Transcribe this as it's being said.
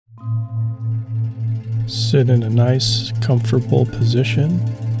Sit in a nice, comfortable position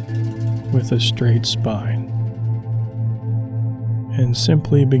with a straight spine. And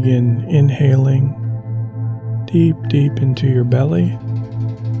simply begin inhaling deep, deep into your belly,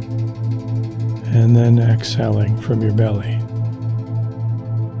 and then exhaling from your belly.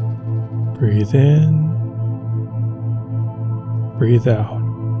 Breathe in, breathe out.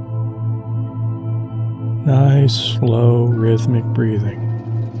 Nice, slow, rhythmic breathing.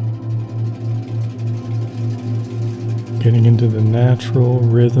 Getting into the natural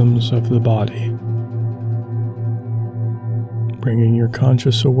rhythms of the body. Bringing your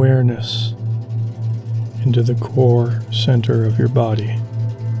conscious awareness into the core center of your body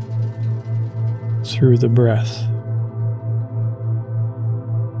through the breath.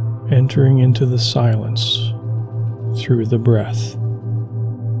 Entering into the silence through the breath.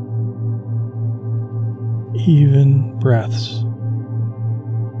 Even breaths.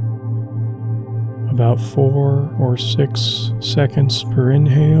 About 4 or 6 seconds per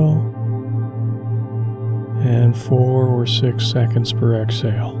inhale and 4 or 6 seconds per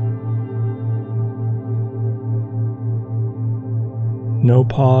exhale. No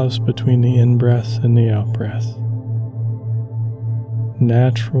pause between the in-breath and the out-breath.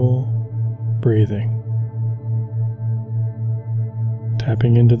 Natural breathing.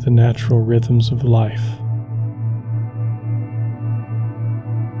 Tapping into the natural rhythms of life.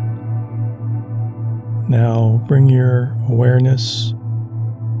 Now bring your awareness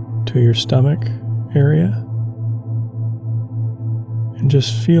to your stomach area and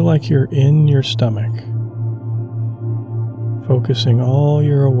just feel like you're in your stomach, focusing all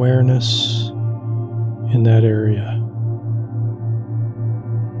your awareness in that area.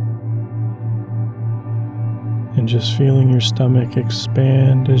 And just feeling your stomach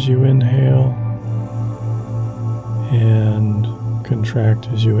expand as you inhale and contract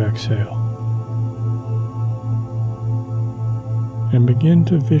as you exhale. And begin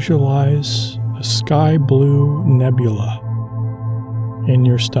to visualize a sky blue nebula in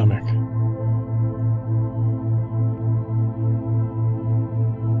your stomach.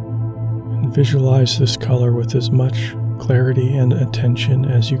 And visualize this color with as much clarity and attention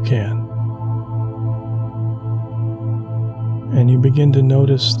as you can. And you begin to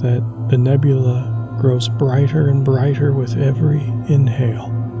notice that the nebula grows brighter and brighter with every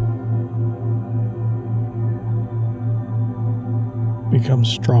inhale. Becomes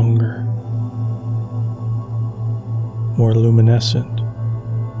stronger, more luminescent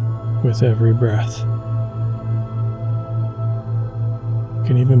with every breath. You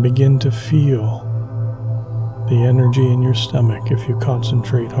can even begin to feel the energy in your stomach if you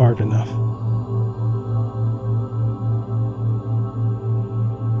concentrate hard enough.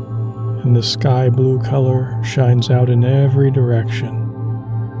 And the sky blue color shines out in every direction.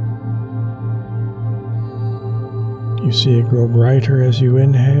 You see it grow brighter as you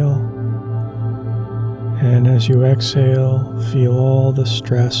inhale, and as you exhale, feel all the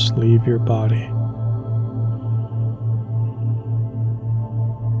stress leave your body.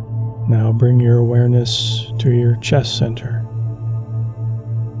 Now bring your awareness to your chest center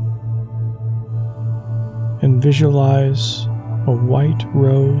and visualize a white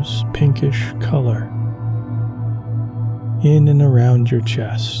rose pinkish color in and around your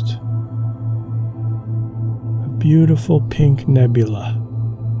chest. Beautiful pink nebula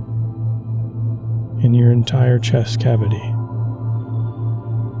in your entire chest cavity.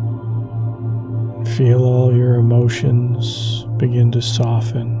 Feel all your emotions begin to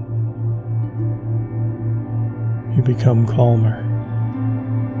soften. You become calmer.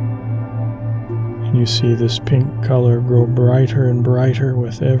 And you see this pink color grow brighter and brighter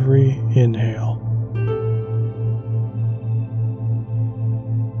with every inhale.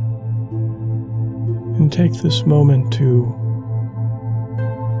 And take this moment to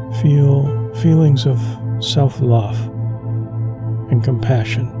feel feelings of self-love and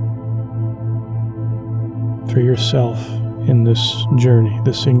compassion for yourself in this journey,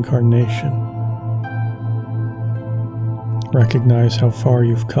 this incarnation. Recognize how far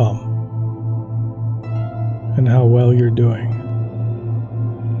you've come and how well you're doing.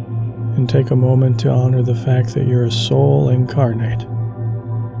 And take a moment to honor the fact that you're a soul incarnate.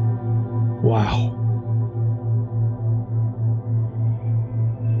 Wow.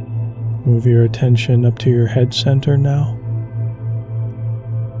 Move your attention up to your head center now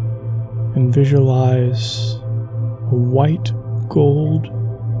and visualize a white gold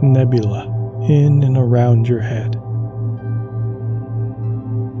nebula in and around your head.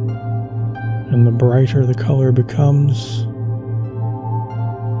 And the brighter the color becomes,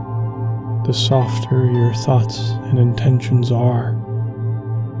 the softer your thoughts and intentions are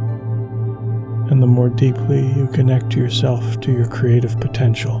and the more deeply you connect yourself to your creative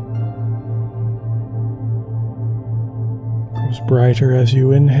potential. It grows brighter as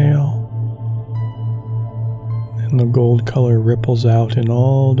you inhale, and the gold color ripples out in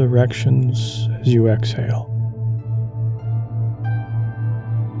all directions as you exhale.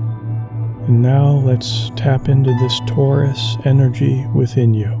 And now let's tap into this Taurus energy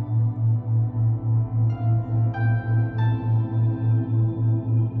within you.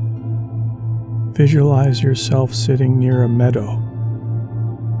 Visualize yourself sitting near a meadow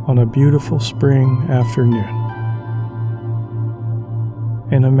on a beautiful spring afternoon.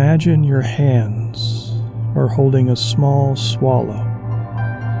 And imagine your hands are holding a small swallow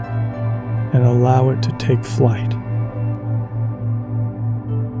and allow it to take flight.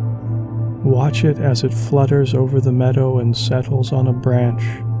 Watch it as it flutters over the meadow and settles on a branch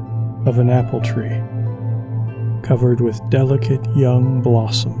of an apple tree covered with delicate young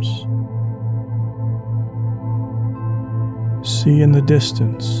blossoms. See in the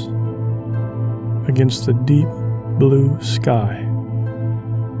distance, against the deep blue sky,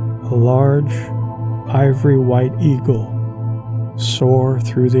 a large ivory white eagle soar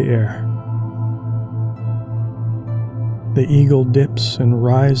through the air. The eagle dips and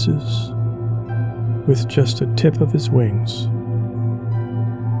rises with just a tip of his wings.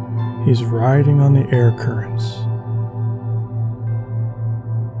 He's riding on the air currents.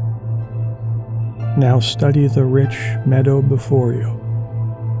 Now study the rich meadow before you.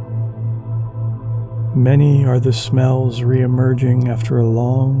 Many are the smells re-emerging after a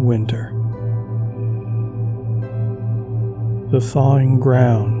long winter. The thawing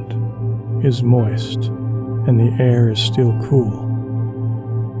ground is moist and the air is still cool.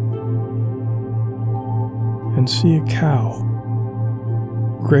 And see a cow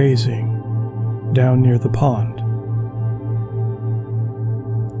grazing down near the pond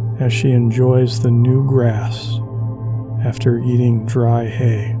as she enjoys the new grass after eating dry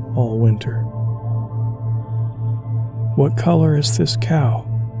hay all winter. What color is this cow?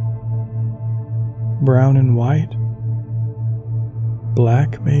 Brown and white?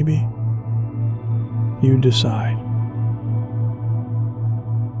 Black, maybe? You decide.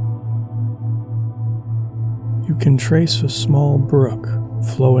 You can trace a small brook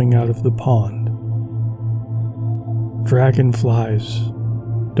flowing out of the pond. Dragonflies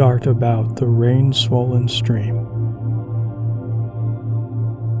dart about the rain-swollen stream.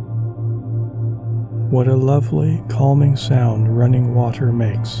 What a lovely, calming sound running water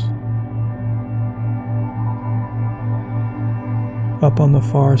makes. Up on the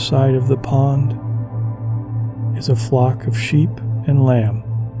far side of the pond is a flock of sheep and lamb.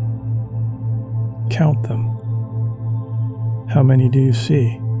 Count them. How many do you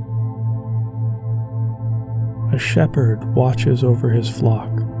see? A shepherd watches over his flock.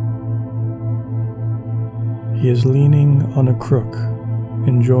 He is leaning on a crook,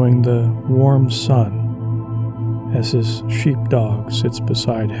 enjoying the warm sun as his sheepdog sits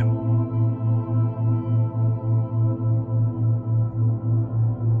beside him.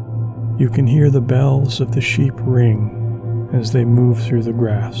 You can hear the bells of the sheep ring as they move through the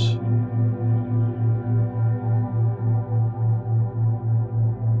grass.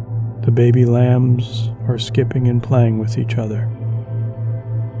 The baby lambs are skipping and playing with each other.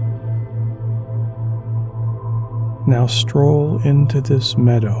 Now stroll into this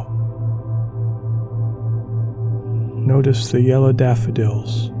meadow. Notice the yellow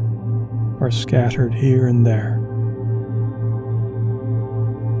daffodils are scattered here and there.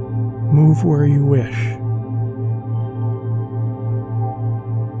 Move where you wish.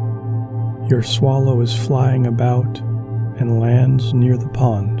 Your swallow is flying about and lands near the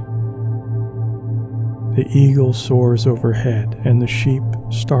pond. The eagle soars overhead, and the sheep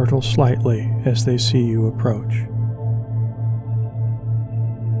startle slightly as they see you approach.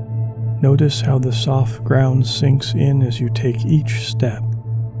 Notice how the soft ground sinks in as you take each step.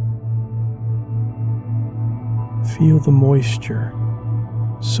 Feel the moisture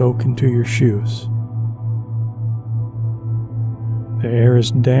soak into your shoes. The air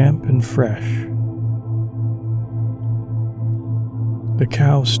is damp and fresh. The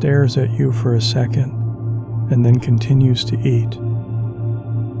cow stares at you for a second and then continues to eat.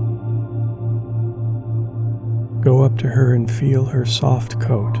 Go up to her and feel her soft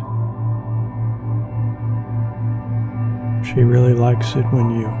coat. She really likes it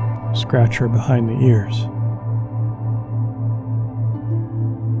when you scratch her behind the ears.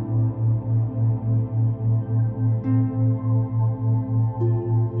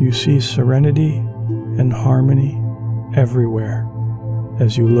 You see serenity and harmony everywhere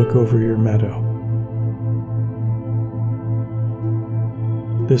as you look over your meadow.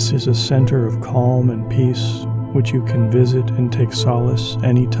 This is a center of calm and peace which you can visit and take solace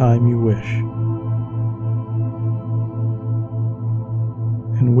anytime you wish.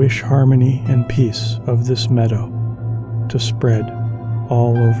 And wish harmony and peace of this meadow to spread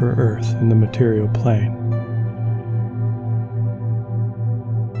all over Earth in the material plane.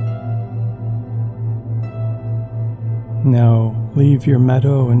 Now leave your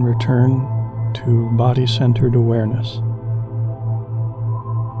meadow and return to body-centered awareness.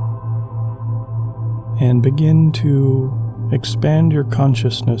 And begin to expand your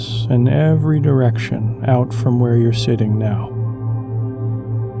consciousness in every direction out from where you're sitting now.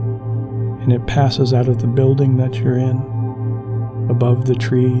 And it passes out of the building that you're in, above the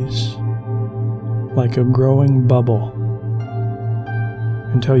trees, like a growing bubble,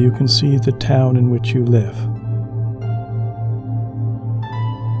 until you can see the town in which you live.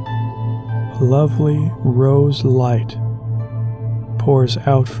 A lovely rose light pours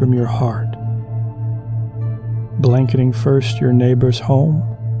out from your heart, blanketing first your neighbor's home,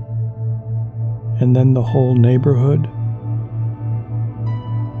 and then the whole neighborhood,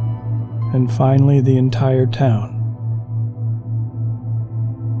 and finally the entire town.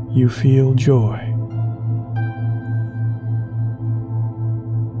 You feel joy.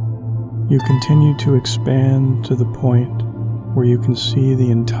 You continue to expand to the point where you can see the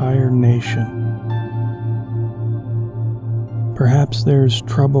entire nation. Perhaps there's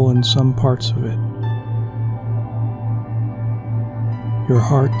trouble in some parts of it. Your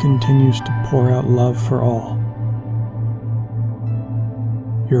heart continues to pour out love for all.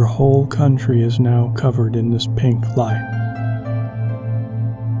 Your whole country is now covered in this pink light.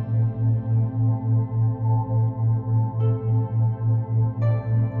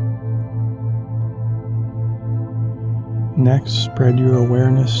 Next, spread your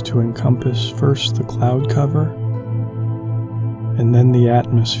awareness to encompass first the cloud cover and then the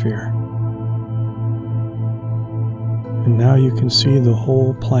atmosphere. And now you can see the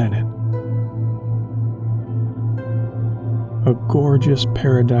whole planet. A gorgeous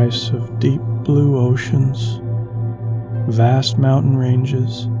paradise of deep blue oceans, vast mountain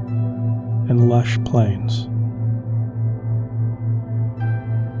ranges, and lush plains.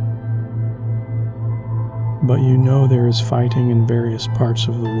 But you know there is fighting in various parts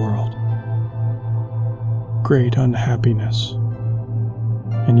of the world. Great unhappiness,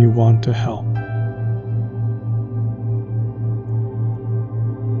 and you want to help.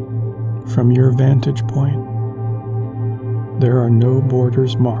 From your vantage point, there are no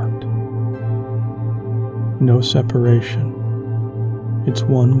borders marked, no separation. It's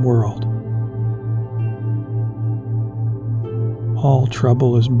one world. All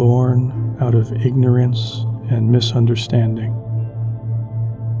trouble is born out of ignorance and misunderstanding.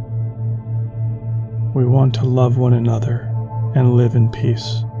 We want to love one another and live in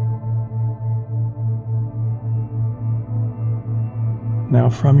peace. Now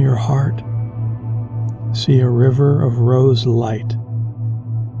from your heart, see a river of rose light,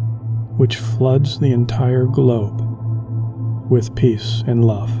 which floods the entire globe with peace and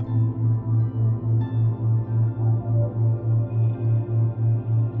love.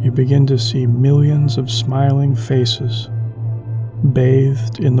 You begin to see millions of smiling faces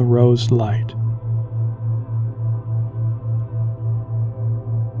bathed in the rose light.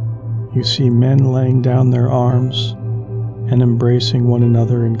 You see men laying down their arms and embracing one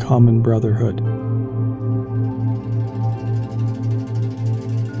another in common brotherhood.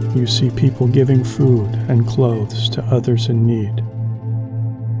 You see people giving food and clothes to others in need.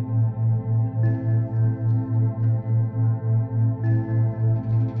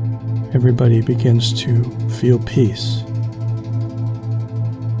 Everybody begins to feel peace.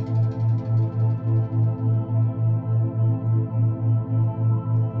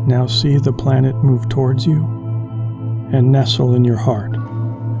 Now see the planet move towards you and nestle in your heart.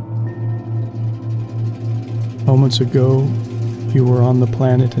 Moments ago, you were on the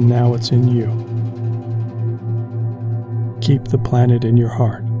planet and now it's in you. Keep the planet in your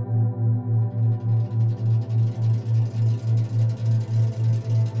heart.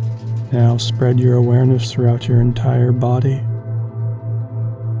 Now spread your awareness throughout your entire body.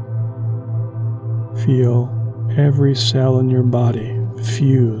 Feel every cell in your body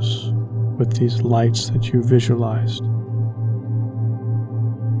fuse with these lights that you visualized.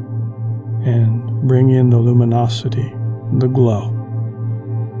 And bring in the luminosity, the glow.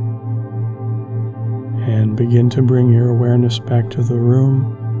 And begin to bring your awareness back to the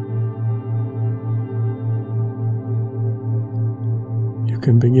room. You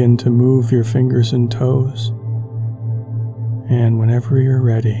can begin to move your fingers and toes. And whenever you're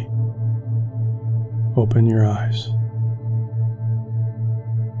ready, open your eyes.